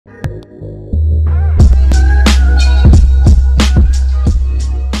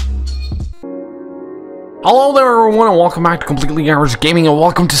Hello there everyone and welcome back to Completely Average Gaming and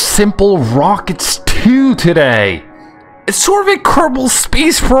welcome to Simplerockets2 today. It's sort of a Kerbal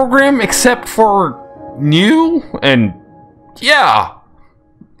space program except for new and yeah,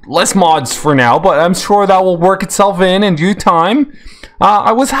 less mods for now, but I'm sure that will work itself in due time.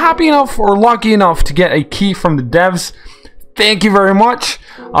 I was happy enough or lucky enough to get a key from the devs. Thank you very much.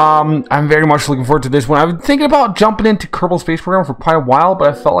 I'm very much looking forward to this one. I've been thinking about jumping into Kerbal Space Program for quite a while, but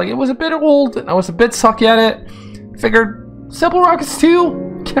I felt like it was a bit old and I was a bit sucky at it. Figured,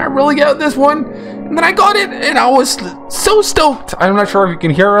 Simplerockets2, can I really get this one? And then I got it and I was so stoked. I'm not sure if you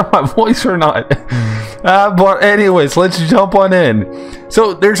can hear my voice or not. But anyways, let's jump on in.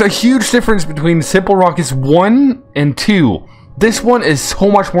 So there's a huge difference between Simplerockets 1 and 2. This one is so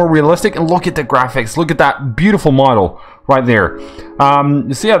much more realistic, and look at the graphics. Look at that beautiful model right there.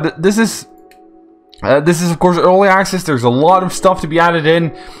 So yeah, this is of course early access. There's a lot of stuff to be added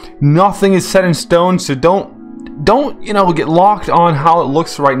in. Nothing is set in stone, so don't get locked on how it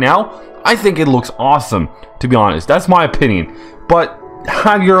looks right now. I think it looks awesome, to be honest. That's my opinion. But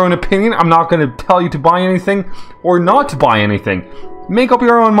have your own opinion. I'm not going to tell you to buy anything or not to buy anything. Make up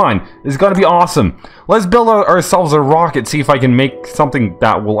your own mind. It's going to be awesome. Let's build ourselves a rocket, see if I can make something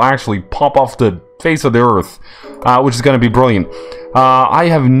that will actually pop off the face of the earth, which is going to be brilliant. I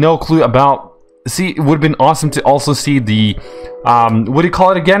have no clue about... See, it would have been awesome to also see the... what do you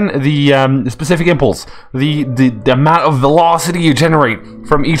call it again? The specific impulse. The amount of velocity you generate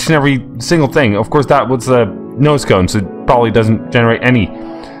from each and every single thing. Of course, that was a nose cone, so it probably doesn't generate any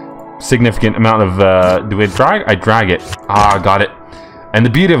significant amount of... do I drag? I drag it. Ah, got it. And the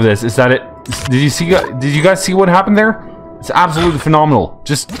beauty of this is that it... Did you guys see what happened there? It's absolutely phenomenal.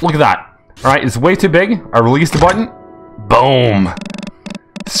 Just look at that. Alright, it's way too big. I release the button. Boom.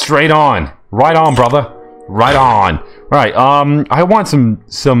 Straight on. Right on, brother. Right on. Alright, I want some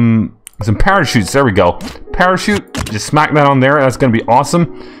parachutes. There we go. Parachute. Just smack that on there. That's gonna be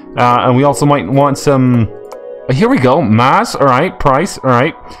awesome. And we also might want some... Here we go. Mass. Alright. Price.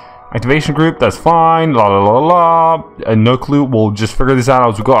 Alright. Activation group, that's fine. La la la la. And no clue. We'll just figure this out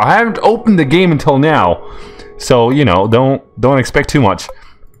as we go. I haven't opened the game until now, so you know, don't expect too much.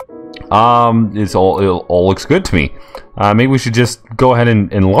 It all looks good to me. Maybe we should just go ahead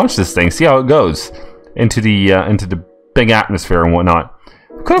and launch this thing. See how it goes into the big atmosphere and whatnot.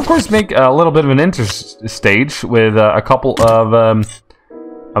 We could of course make a little bit of an interstage with a couple of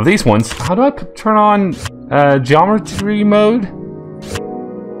these ones. How do I turn on geometry mode?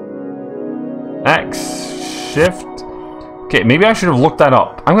 X, shift. Okay, maybe I should have looked that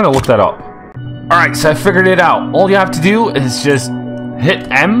up. I'm gonna look that up. Alright, so I figured it out. All you have to do is just hit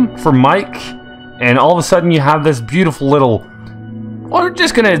M for mic, and all of a sudden you have this beautiful little... Well, we're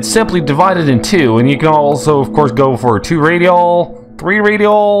just gonna simply divide it in two, and you can also, of course, go for 2 radial, 3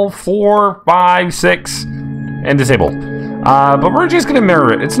 radial, 4, 5, 6, and disable. But we're just gonna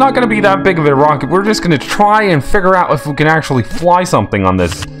mirror it. It's not gonna be that big of a rocket. We're just gonna try and figure out if we can actually fly something on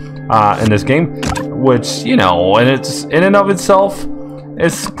this. In this game, which, you know, and it's in and of itself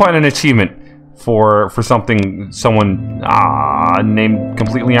is quite an achievement for someone named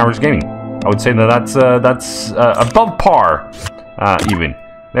Completely Average Gaming. I would say that's above par, even.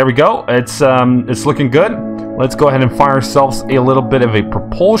 There we go. It's looking good. Let's go ahead and fire ourselves a little bit of a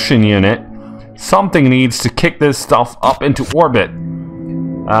propulsion unit. Something needs to kick this stuff up into orbit.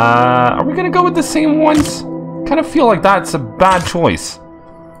 Are we gonna go with the same ones? Kind of feel like that's a bad choice.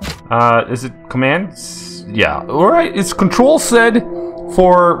 Is it commands? Yeah. Alright, it's control said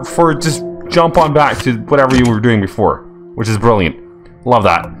for just jump on back to whatever you were doing before, which is brilliant. Love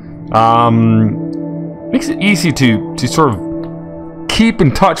that. Makes it easy to sort of keep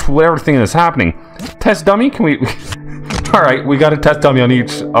in touch with everything that's happening. Test dummy? Can we... Alright, we got a test dummy on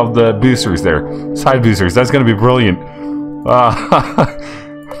each of the boosters there. Side boosters. That's gonna be brilliant.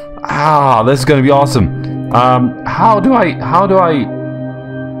 This is gonna be awesome. How do I...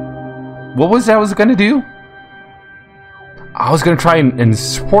 What was that I was gonna do? I was gonna try and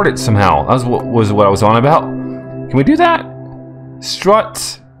support it somehow. That was what I was on about. Can we do that?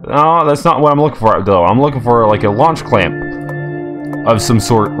 Strut? No, that's not what I'm looking for though. I'm looking for like a launch clamp of some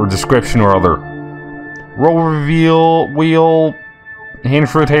sort or description or other. Roll reveal, wheel,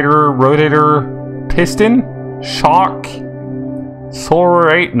 hinge rotator, piston, shock, solar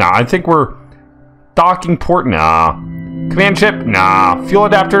rate. Nah, I think we're docking port. Nah. Command chip? Nah. Fuel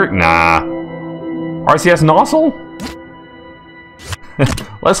adapter? Nah. RCS nozzle?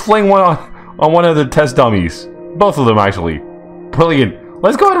 Let's fling one on one of the test dummies. Both of them, actually. Brilliant.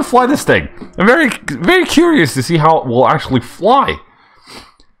 Let's go ahead and fly this thing. I'm very curious to see how it will actually fly.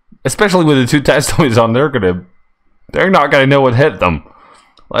 Especially with the 2 test dummies on, they're not gonna know what hit them.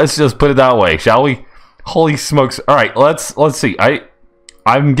 Let's just put it that way, shall we? Holy smokes! All right, let's see.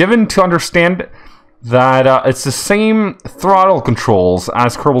 I'm given to understand that it's the same throttle controls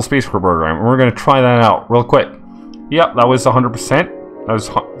as Kerbal Space Program, and we're gonna try that out real quick. Yep, that was 100%. That was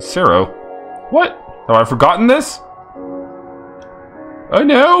 0. What? Have I forgotten this? Oh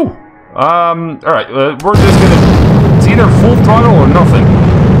no! Alright, we're just gonna... It's either full throttle or nothing.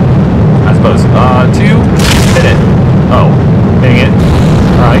 I suppose. 2, hit it. Oh, dang it.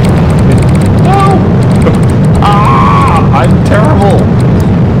 Alright. No! Ah! I'm terrible!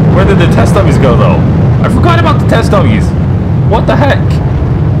 Where did the test dummies go, though? I forgot about the test dummies! What the heck?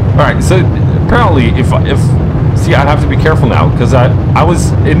 Alright, so apparently, if... See, I have to be careful now, because I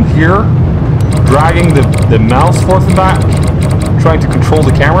was in here dragging the mouse forth and back, trying to control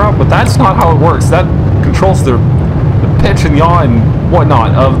the camera, but that's not how it works. That controls the pitch and yaw and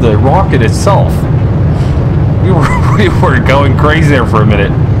whatnot of the rocket itself. We were going crazy there for a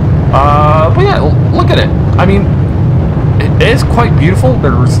minute. But yeah, look at it. I mean, it is quite beautiful.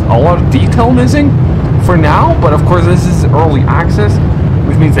 There's a lot of detail missing for now, but of course this is early access,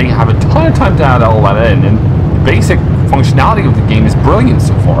 which means they have a ton of time to add all that in, and the basic functionality of the game is brilliant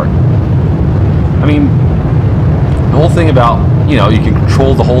so far. I mean, the whole thing about, you know, you can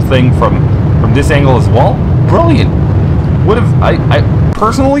control the whole thing from this angle as well. Brilliant. I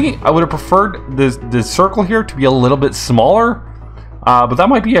personally would have preferred this circle here to be a little bit smaller, but that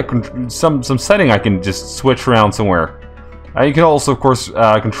might be some setting I can just switch around somewhere. You can also, of course,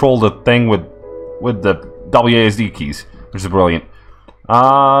 control the thing with the WASD keys, which is brilliant.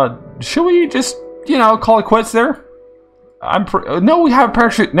 Should we just, you know, call it quits there? No, we have a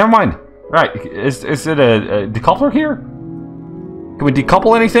parachute. Never mind. Right, is it a decoupler here? Can we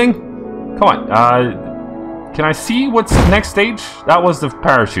decouple anything? Come on, can I see what's the next stage? That was the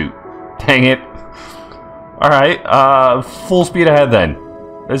parachute. Dang it. Alright, full speed ahead then.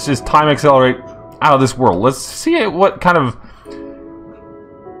 Let's just time accelerate out of this world. Let's see what kind of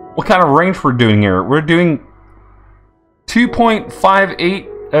range we're doing here. We're doing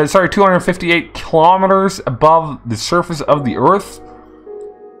 258 kilometers above the surface of the Earth.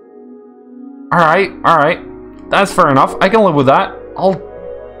 Alright. That's fair enough. I can live with that.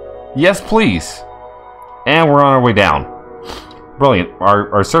 Yes, please. And we're on our way down. Brilliant.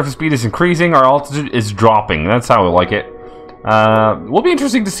 Our surface speed is increasing. Our altitude is dropping. That's how we like it. Will be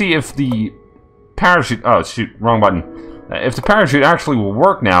interesting to see if the parachute... Oh, shoot. Wrong button. If the parachute actually will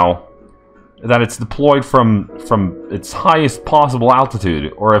work now, that it's deployed from its highest possible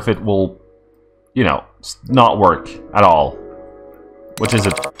altitude, or if it will, you know, not work at all. Which is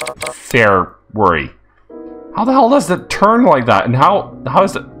a fair worry. How the hell does it turn like that? And how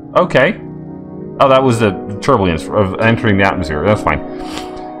is it... Okay. Oh, that was the turbulence of entering the atmosphere. That's fine.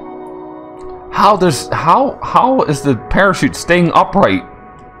 How is the parachute staying upright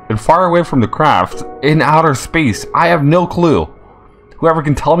and far away from the craft in outer space? I have no clue. Whoever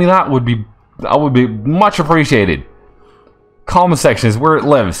can tell me that would be much appreciated. Comment section is where it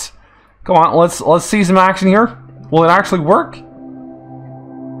lives. Come on, let's see some action here. Will it actually work?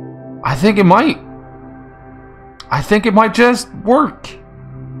 I think it might. I think it might just work.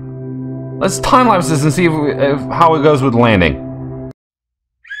 Let's time-lapse this and see how it goes with landing.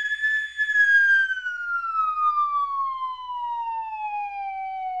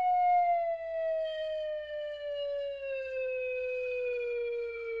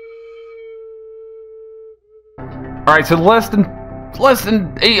 Alright, so less than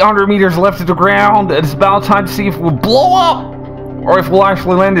 800 meters left to the ground. It's about time to see if we'll blow up or if we'll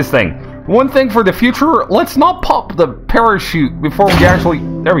actually land this thing. One thing for the future, let's not pop the parachute before we actually...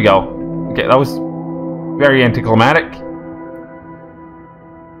 There we go. Okay, that was very anticlimactic.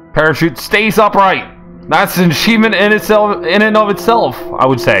 Parachute stays upright. That's an achievement in and of itself, I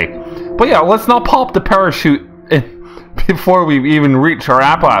would say. But yeah, let's not pop the parachute before we even reach our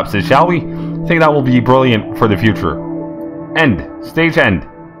apoapsis, shall we? I think that will be brilliant for the future. End. Stage end.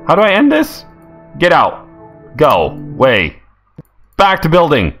 How do I end this? Get out. Go. Way. Back to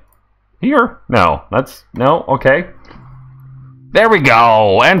building. Here? No. That's... No. Okay. There we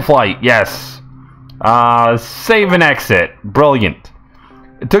go. End flight. Yes. Save and exit. Brilliant.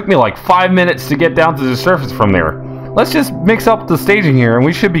 It took me like 5 minutes to get down to the surface from there. Let's just mix up the staging here and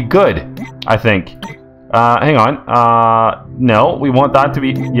we should be good, I think. Hang on. No. We want that to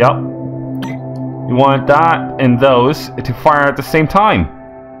be... Yep. We want that and those to fire at the same time.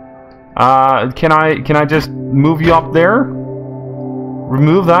 Can I just move you up there?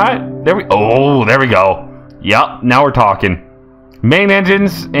 Remove that? There we... Oh, there we go. Yep. Now we're talking. Main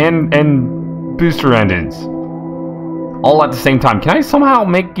engines and booster engines. All at the same time. Can I somehow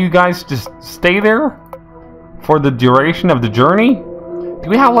make you guys just stay there for the duration of the journey? Do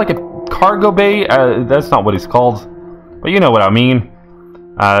we have like a cargo bay. That's not what it's called, but you know what I mean.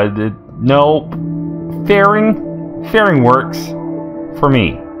 No, fairing works for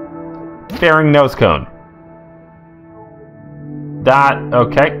me. Fairing nose cone. That,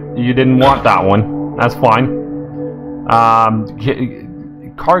 okay, you didn't want that one. That's fine.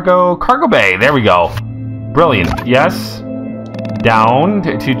 Cargo bay, there we go. Brilliant, yes. Down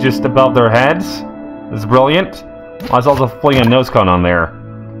to just above their heads. This is brilliant. Let's also fling a nose cone on there.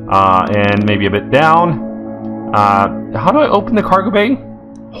 And maybe a bit down. How do I open the cargo bay?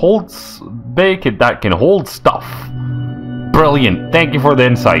 Holds bay that can hold stuff. Brilliant, thank you for the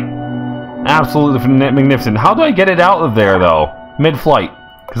insight. Absolutely magnificent. How do I get it out of there, though? Mid-flight,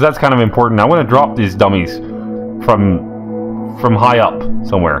 because that's kind of important. I want to drop these dummies from high up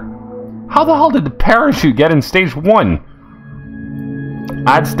somewhere. How the hell did the parachute get in stage 1?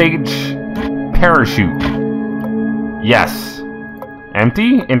 Add stage parachute. Yes.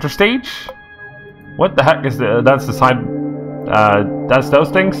 Empty? Interstage? What the heck is that's the side? That's those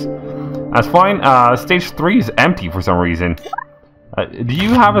things? That's fine. Stage 3 is empty for some reason. Do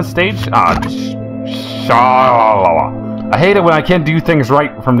you have a stage? I hate it when I can't do things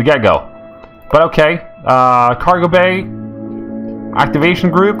right from the get-go. But okay. Cargo bay. Activation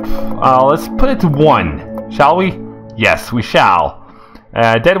group. Let's put it to 1. Shall we? Yes, we shall.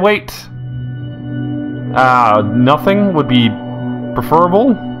 Dead weight. Nothing would be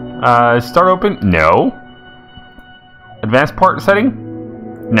preferable. Start open. No. Advanced part setting.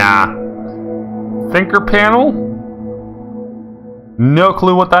 Nah. Thinker panel. No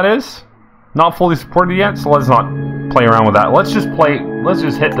clue what that is. Not fully supported yet, so let's not play around with that. Let's just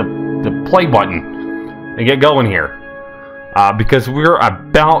hit the play button and get going here. Because we're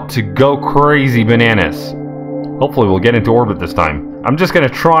about to go crazy bananas. Hopefully we'll get into orbit this time. I'm just gonna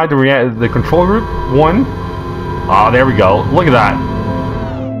try the control group. 1. There we go. Look at that.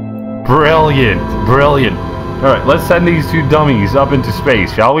 Brilliant. Brilliant. Alright, let's send these 2 dummies up into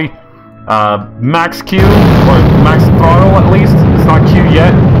space, shall we? Max Q, or max throttle at least. It's not Q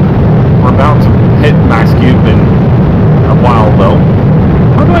yet. We're about to hit max Q in a while though.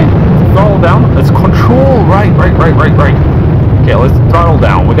 How do I throttle down? It's control, right. Okay, let's throttle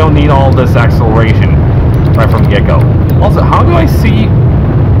down. We don't need all this acceleration right from the get-go. Also, how do I see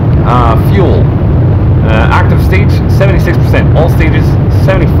fuel? Active stage, 76%. All stages,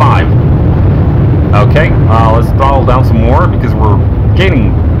 75. Okay, let's throttle down some more because we're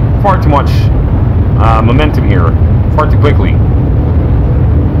gaining far too much momentum here, far too quickly.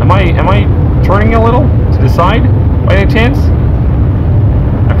 Am I turning a little to the side by any chance?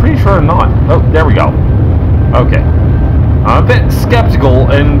 I'm pretty sure I'm not. Oh, there we go. Okay. I'm a bit skeptical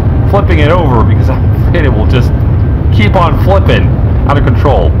and flipping it over because I'm afraid it will just keep on flipping out of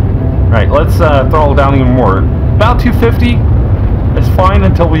control. Right, let's throttle down even more. About 250 is fine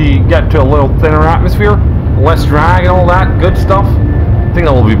until we get to a little thinner atmosphere. Less drag and all that good stuff. I think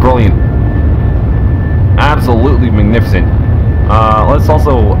that will be brilliant. Absolutely magnificent. Let's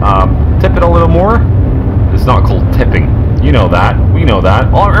also tip it a little more. It's not called tipping. You know that. We know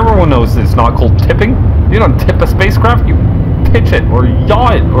that. Everyone knows it's not called tipping. You don't tip a spacecraft. You pitch it or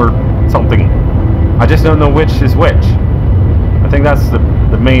yaw it or something. I just don't know which is which. I think that's the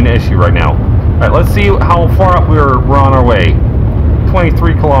main issue right now. Alright, let's see how far up we're on our way.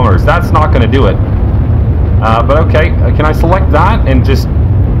 23 kilometers. That's not going to do it. But okay, can I select that and just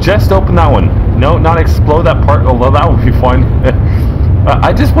open that one? No, not explode that part, although that would be fun.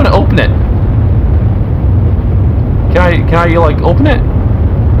 I just want to open it. Can I like open it?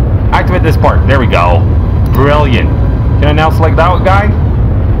 Activate this part. There we go. Brilliant. Can I now select that guy?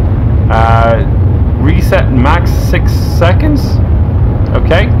 Reset max 6 seconds.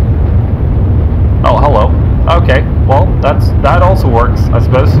 Okay. Oh, hello. Okay. Well, that also works, I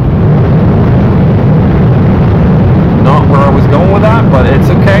suppose. Not where I was going with that, but it's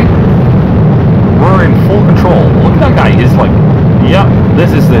okay. We're in full control. Look at that guy. He's like, yep,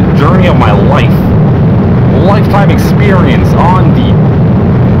 this is the journey of my life. Lifetime experience on the,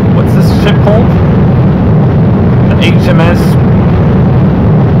 what's this ship called? The HMS.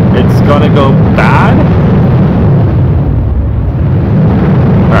 It's gonna go bad.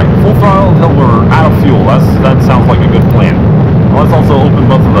 Alright, full throttle until we're out of fuel. That sounds like a good plan. Let's also open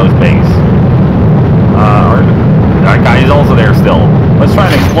both of those bays. That guy is also there still. Let's try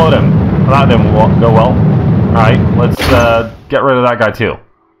and explode him. That didn't go well. Alright, let's get rid of that guy too.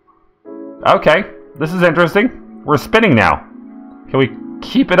 Okay, this is interesting. We're spinning now. Can we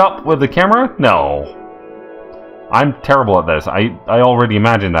keep it up with the camera? No. I'm terrible at this. I already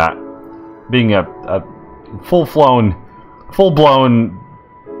imagined that. Being a full-blown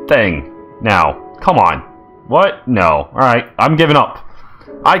thing. Now, come on. What? No. Alright, I'm giving up.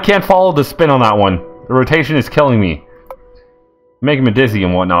 I can't follow the spin on that one. The rotation is killing me. Making me dizzy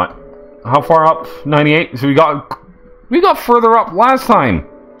and whatnot. How far up? 98? So we got further up last time.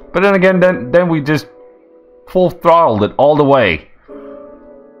 But then again, then we just full throttled it all the way.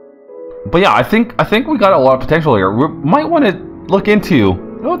 But yeah, I think we got a lot of potential here. We might want to look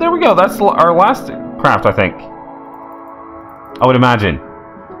into... Oh, there we go. That's our last craft, I think. I would imagine.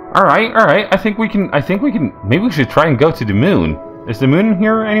 All right. I think we can. Maybe we should try and go to the moon. Is the moon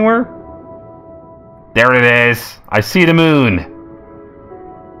here anywhere? There it is. I see the moon.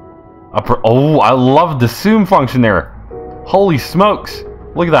 Oh, I love the zoom function there. Holy smokes!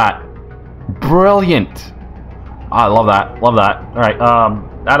 Look at that. Brilliant. I love that. Love that. All right.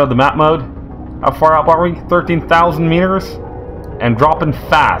 Out of the map mode. How far up are we? 13,000 meters. And dropping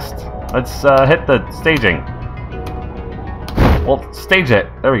fast. Let's hit the staging. Well, stage it.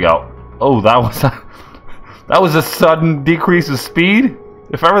 There we go. Oh, that was a sudden decrease of speed,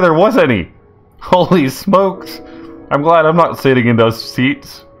 if ever there was any. Holy smokes! I'm glad I'm not sitting in those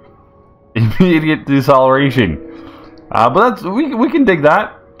seats. Immediate deceleration. But we can dig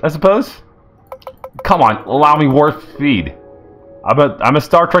that, I suppose. Come on, allow me warp speed. I'm a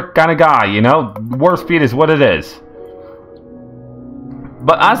Star Trek kind of guy, you know. Warp speed is what it is.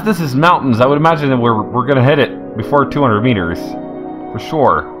 But as this is mountains, I would imagine that we're gonna hit it before 200 meters, for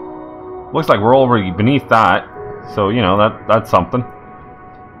sure. Looks like we're already beneath that, so you know that's something.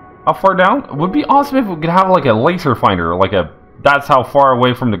 How far down? It would be awesome if we could have like a laser finder, like that's how far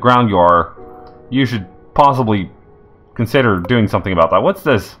away from the ground you are. You should possibly consider doing something about that. What's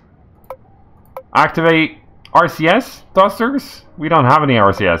this? Activate RCS thrusters? We don't have any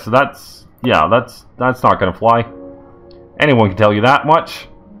RCS, so that's not gonna fly. Anyone can tell you that much,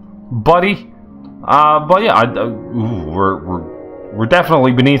 buddy. But yeah, we're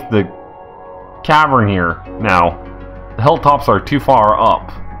definitely beneath the cavern here now. The hilltops are too far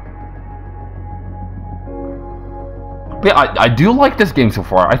up. But yeah, I do like this game so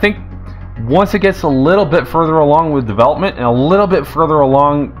far. I think once it gets a little bit further along with development and a little bit further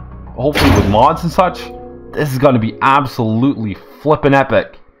along, hopefully with mods and such, this is going to be absolutely flippin'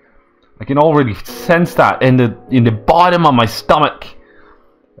 epic. I can already sense that in the bottom of my stomach,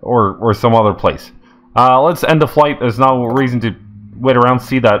 or some other place. Let's end the flight. There's no reason to wait around to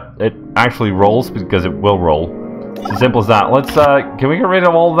see that it actually rolls, because it will roll. It's as simple as that. Let's can we get rid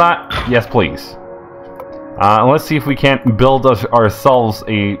of all of that? Yes, please. And let's see if we can't build ourselves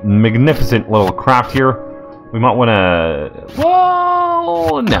a magnificent little craft here. We might want to...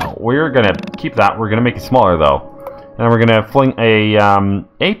 Well, no. We're going to keep that. We're going to make it smaller, though. And we're going to fling a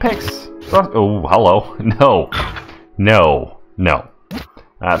apex... Oh, hello. No.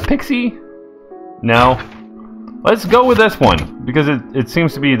 Pixie? No. Let's go with this one, because it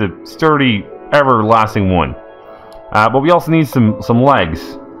seems to be the sturdy, everlasting one. But we also need some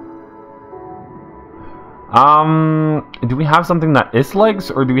legs. Do we have something that is legs,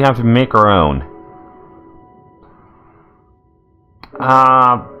 or do we have to make our own?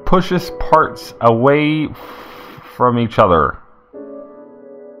 Pushes parts away from each other.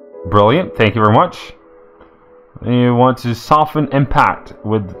 Brilliant, thank you very much. You want to soften impact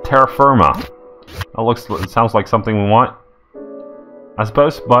with terra firma. It sounds like something we want, I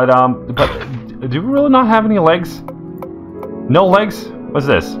suppose. But do we really not have any legs? No legs? What's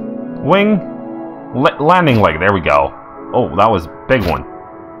this? Wing, landing leg. There we go. Oh, that was a big one.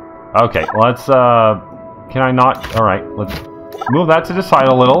 Okay, let's. Can I not? All right, let's move that to the side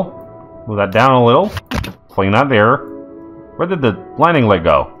a little. Move that down a little. Fling that there. Where did the landing leg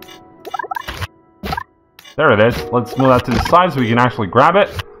go? There it is. Let's move that to the side so we can actually grab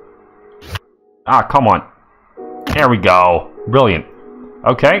it. Ah, come on. There we go. Brilliant.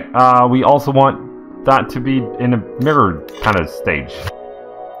 Okay, we also want that to be in a mirrored kind of stage.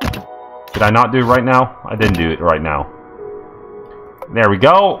 Did I not do it right now? I didn't do it right now. There we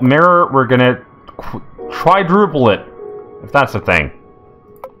go. Mirror, we're gonna quadruple it, if that's a thing.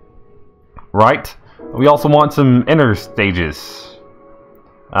 Right. We also want some inner stages.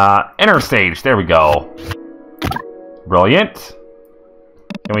 Inner stage, there we go. Brilliant.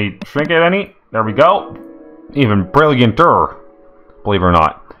 Can we shrink it any? There we go. Even brillianter, believe it or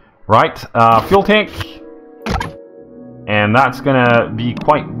not. Right, fuel tank. And that's gonna be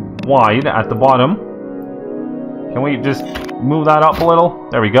quite wide at the bottom. Can we just move that up a little?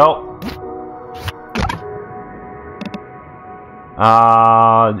 There we go.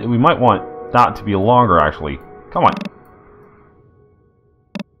 We might want that to be longer, actually. Come on.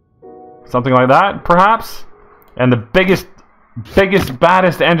 Something like that, perhaps? And the biggest,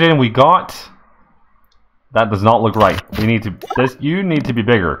 baddest engine we got. That does not look right. We need to. You need to be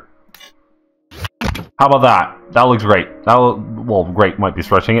bigger. How about that? That looks great. Well, great might be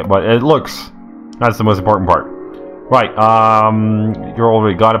stretching it, but it looks. That's the most important part. Right, you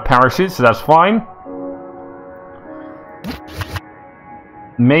already got a parachute, so that's fine.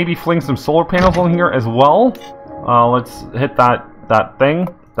 Maybe fling some solar panels on here as well. Let's hit that thing,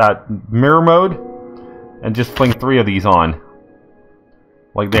 that mirror mode, and just fling 3 of these on.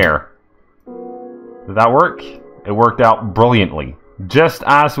 Like there. Did that work? It worked out brilliantly. Just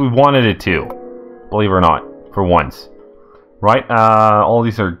as we wanted it to. Believe it or not, for once. Right, all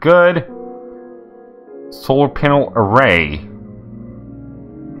these are good. Solar panel array.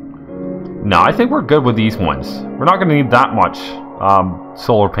 No, I think we're good with these ones. We're not going to need that much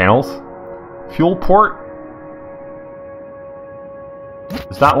solar panels. Fuel port.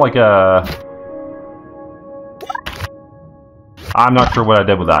 Is that like a... I'm not sure what I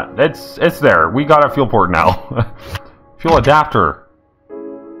did with that. It's there. We got a fuel port now. Fuel adapter.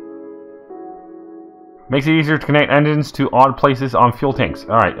 Makes it easier to connect engines to odd places on fuel tanks.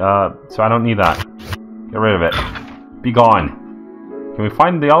 Alright, so I don't need that. Get rid of it. Be gone. Can we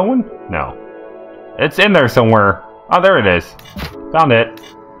find the other one? No. It's in there somewhere. Oh, there it is. Found it.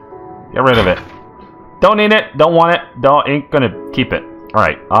 Get rid of it. Don't need it. Don't want it. Ain't gonna keep it.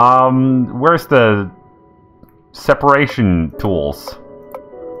 Alright, where's the separation tools?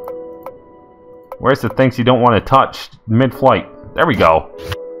 Where's the things you don't want to touch mid-flight? There we go.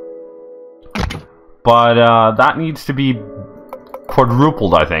 But, that needs to be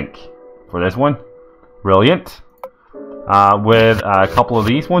quadrupled, I think, for this one. Brilliant. With a couple of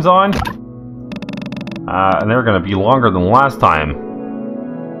these ones on. And they're going to be longer than last time.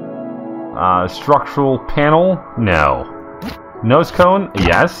 Structural panel? No. Nose cone?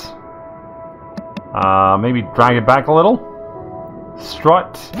 Yes. Maybe drag it back a little.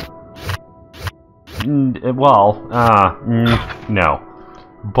 Strut? Well, no.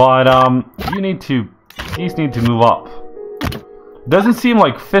 But, these need to move up. Doesn't seem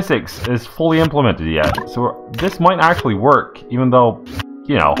like physics is fully implemented yet, so this might actually work, even though,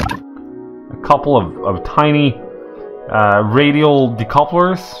 you know, a couple of tiny radial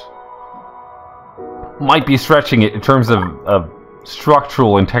decouplers might be stretching it in terms of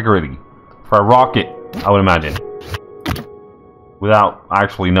structural integrity for a rocket, I would imagine. Without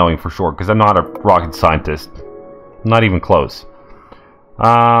actually knowing for sure, because I'm not a rocket scientist. Not even close.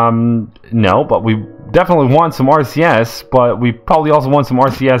 No, but we definitely want some RCS, but we probably also want some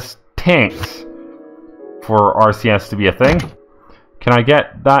RCS tanks for RCS to be a thing. Can I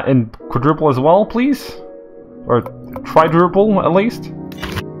get that in quadruple as well, please? Or tridruple, at least?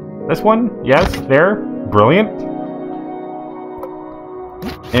 This one? Yes, there. Brilliant.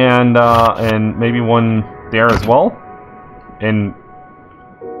 And maybe one there as well. And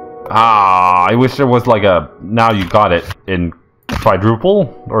I wish there was like a, now you got it, in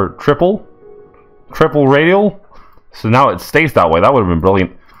quadruple or triple radial, so now it stays that way. That would have been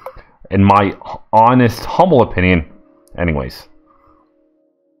brilliant in my honest, humble opinion. Anyways,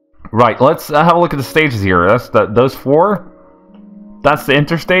 right, let's have a look at the stages here. That's those 4. That's the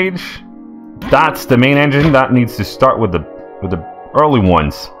interstage. That's the main engine. That needs to start with the early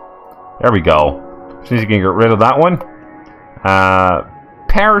ones. There we go. Just need to get rid of that one.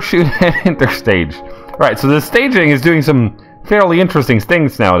 Parachute and interstage. Right, so the staging is doing some fairly interesting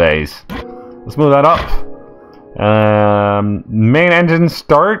things nowadays. Let's move that up. Main engine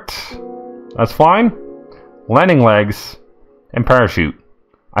start. That's fine. Landing legs and parachute.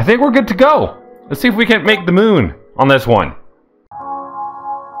 I think we're good to go. Let's see if we can make the moon on this one.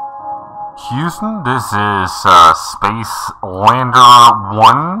 Houston, this is Space Lander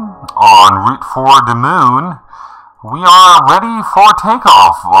 1 on route for the moon. We are ready for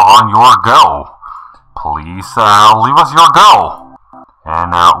takeoff on your go. Please leave us your go,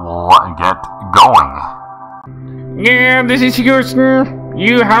 and we'll get going. Yeah, this is Houston.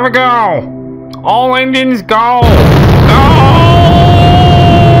 You have a go. All engines go. Go!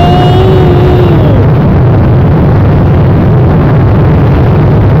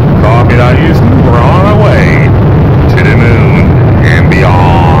 Copy that, Houston. We're on our way to the moon and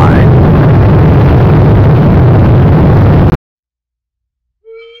beyond.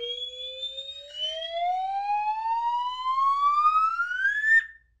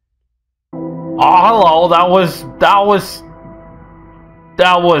 Oh, hello,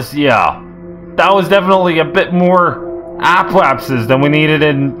 yeah. That was definitely a bit more apoapsis than we needed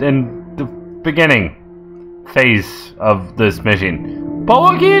in the beginning phase of this mission. But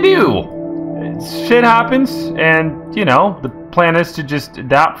what can you do? Shit happens, and, you know, the plan is to just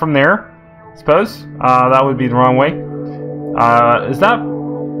adapt from there, I suppose. That would be the wrong way. Is that...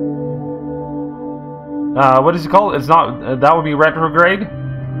 what is it called? It's not... that would be retrograde.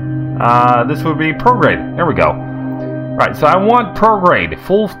 This would be prograde. There we go. Right, so I want prograde.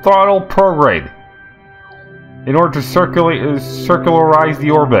 Full throttle prograde. In order to circularize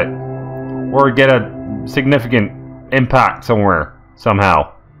the orbit. Or get a significant impact somewhere.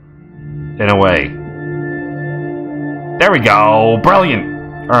 Somehow. In a way. There we go. Brilliant.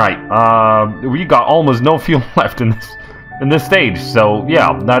 Alright, we got almost no fuel left in this stage. So,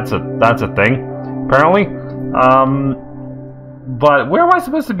 yeah, that's a thing. Apparently. But where am I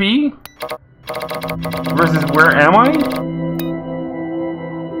supposed to be? Versus where am I?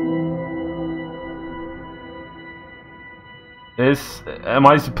 Am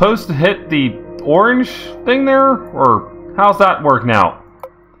I supposed to hit the orange thing there? Or how's that work now?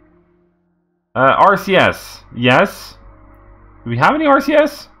 RCS. Yes. Do we have any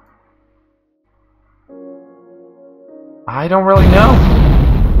RCS? I don't really know.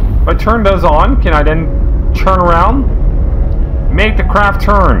 If I turn those on, can I then turn around? Make the craft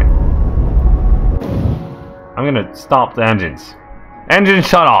turn. I'm gonna stop the engines. Engine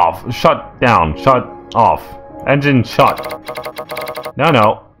shut off. Shut down. Shut off. Engine shut.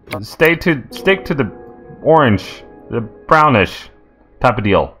 No. Stick to the orange, the brownish type of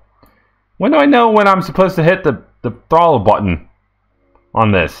deal. When do I know when I'm supposed to hit the throttle button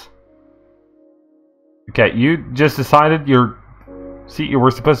on this? Okay, you just decided you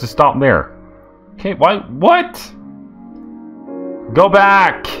were supposed to stop there. Okay, what? Go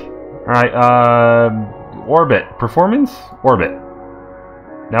back! Alright, orbit. Performance? Orbit.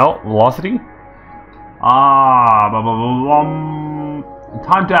 No, velocity?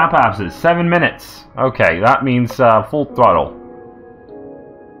 Time to apoapsis, 7 minutes. Okay, that means full throttle.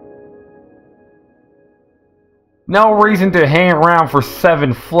 No reason to hang around for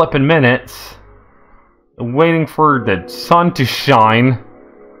 7 flippin' minutes. Waiting for the sun to shine.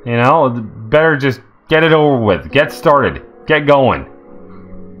 You know, better just get it over with. Get started. Get going.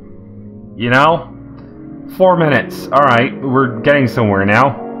 You know? 4 minutes. Alright, we're getting somewhere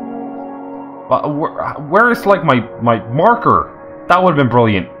now. Where is, like, my marker? That would have been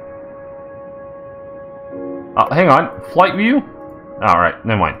brilliant. Hang on. Flight view? Alright,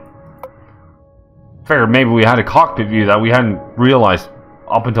 never mind. Figured maybe we had a cockpit view that we hadn't realized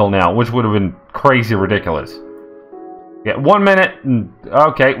up until now, which would have been crazy ridiculous. Yeah, 1 minute.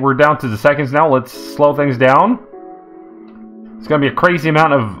 Okay, we're down to the seconds now. Let's slow things down. It's gonna be a crazy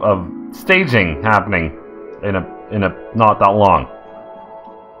amount of staging happening in a not that long.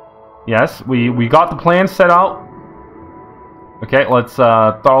 Yes, we got the plan set out. Okay, let's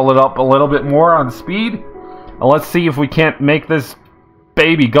throttle it up a little bit more on speed. And let's see if we can't make this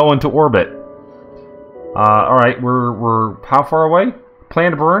baby go into orbit. Alright, we're how far away?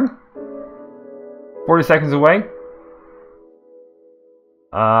 Plan to burn? 40 seconds away.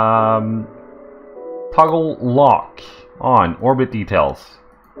 Toggle lock on orbit details.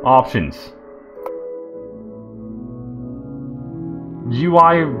 Options.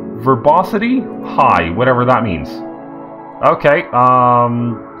 UI verbosity high, whatever that means. Okay, out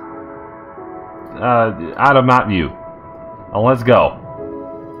of map view. Let's go.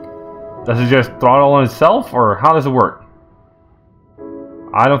 Does it just throttle on itself, or how does it work?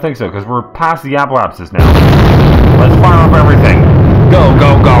 I don't think so, because we're past the apoapsis now. Let's fire up everything. Go,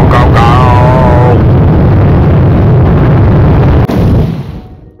 go, go, go, go!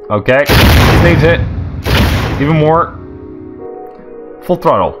 Okay, stage it. Even more. Full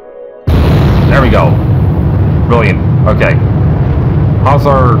throttle. There we go. Brilliant. Okay. How's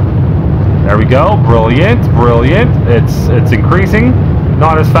our... There we go. Brilliant. Brilliant. It's increasing.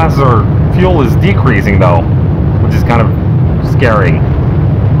 Not as fast as our fuel is decreasing, though. Which is kind of scary.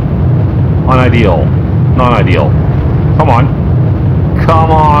 Unideal. Not ideal. Come on.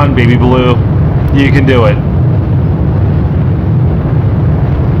 Come on, baby blue. You can do it.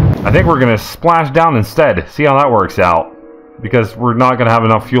 I think we're going to splash down instead. See how that works out. Because we're not going to have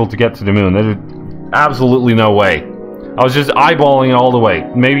enough fuel to get to the moon. There's absolutely no way. I was just eyeballing it all the way.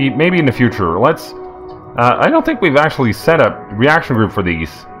 Maybe in the future. Let's... I don't think we've actually set a reaction group for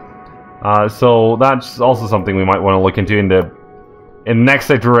these. So that's also something we might want to look into in the next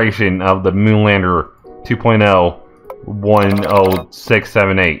iteration of the Moonlander 2.0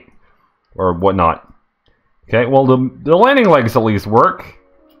 10678 or whatnot. Okay, well the landing legs at least work.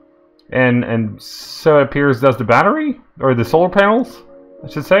 And so it appears does the battery? Or the solar panels, I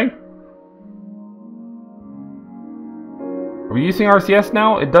should say. Are we using RCS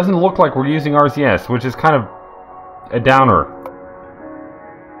now? It doesn't look like we're using RCS, which is kind of a downer.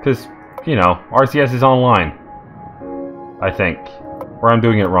 Because, you know, RCS is online. I think. Or I'm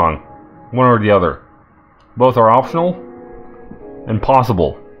doing it wrong. One or the other. Both are optional and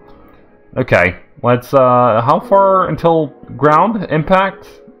possible. Okay, let's, how far until ground impact?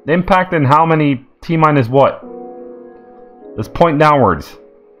 Impact and how many T-minus what? Let's point downwards.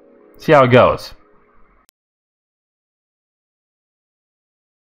 See how it goes.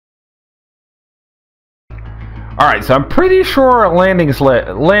 Alright, so I'm pretty sure our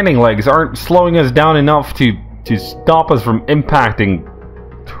landing legs aren't slowing us down enough to stop us from impacting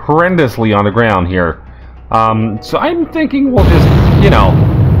horrendously on the ground here. So I'm thinking we'll just, you know,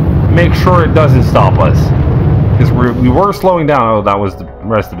 make sure it doesn't stop us. Because we were slowing down. Oh, that was the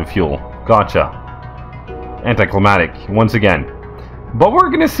rest of the fuel. Gotcha. Anticlimactic, once again. But we're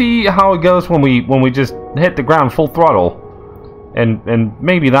gonna see how it goes when we just hit the ground full throttle. And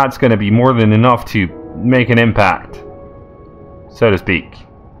maybe that's gonna be more than enough to make an impact, so to speak.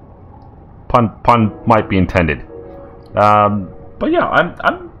 Pun might be intended. But yeah,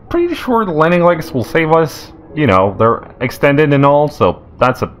 I'm pretty sure the landing legs will save us. You know, they're extended and all, so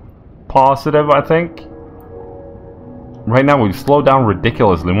that's a positive, I think. Right now we've slowed down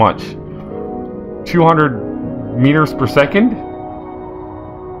ridiculously much. 200 meters per second,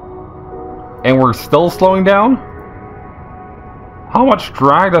 and we're still slowing down. How much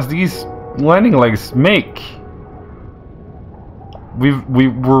drag does these landing legs make?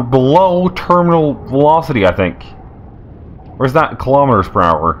 We're below terminal velocity, I think. Or is that kilometers per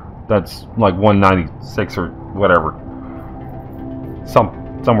hour? That's like 196 or whatever.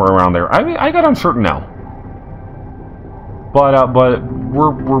 Somewhere around there. I got uncertain now. But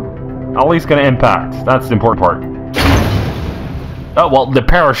we're at least gonna impact. That's the important part. Oh well, the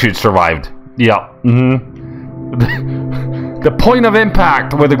parachute survived. Yeah. The point of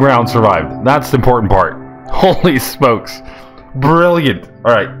impact with the ground survived. That's the important part. Holy smokes. Brilliant.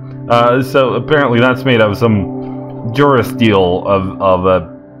 Alright. So apparently that's made of some Durasteel of a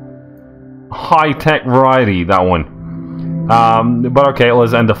high-tech variety, that one. But okay,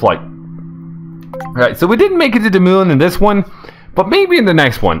 let's end the flight. Alright, so we didn't make it to the moon in this one, but maybe in the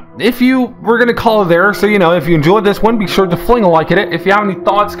next one. We're going to call it there, so you know, if you enjoyed this one, be sure to fling a like at it. If you have any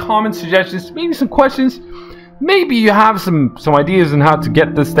thoughts, comments, suggestions, maybe some questions, maybe you have some ideas on how to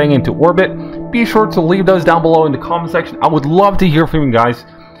get this thing into orbit, be sure to leave those down below in the comment section. I would love to hear from you guys.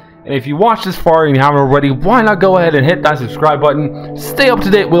 And if you watched this far and you haven't already, why not go ahead and hit that subscribe button. Stay up to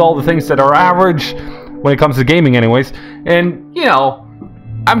date with all the things that are average when it comes to gaming anyways. And, you know,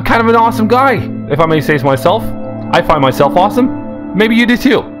 I'm kind of an awesome guy, if I may say so myself. I find myself awesome. Maybe you do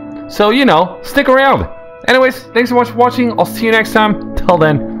too. So, you know, stick around. Anyways, thanks so much for watching. I'll see you next time. Till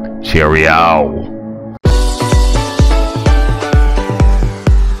then, cheerio.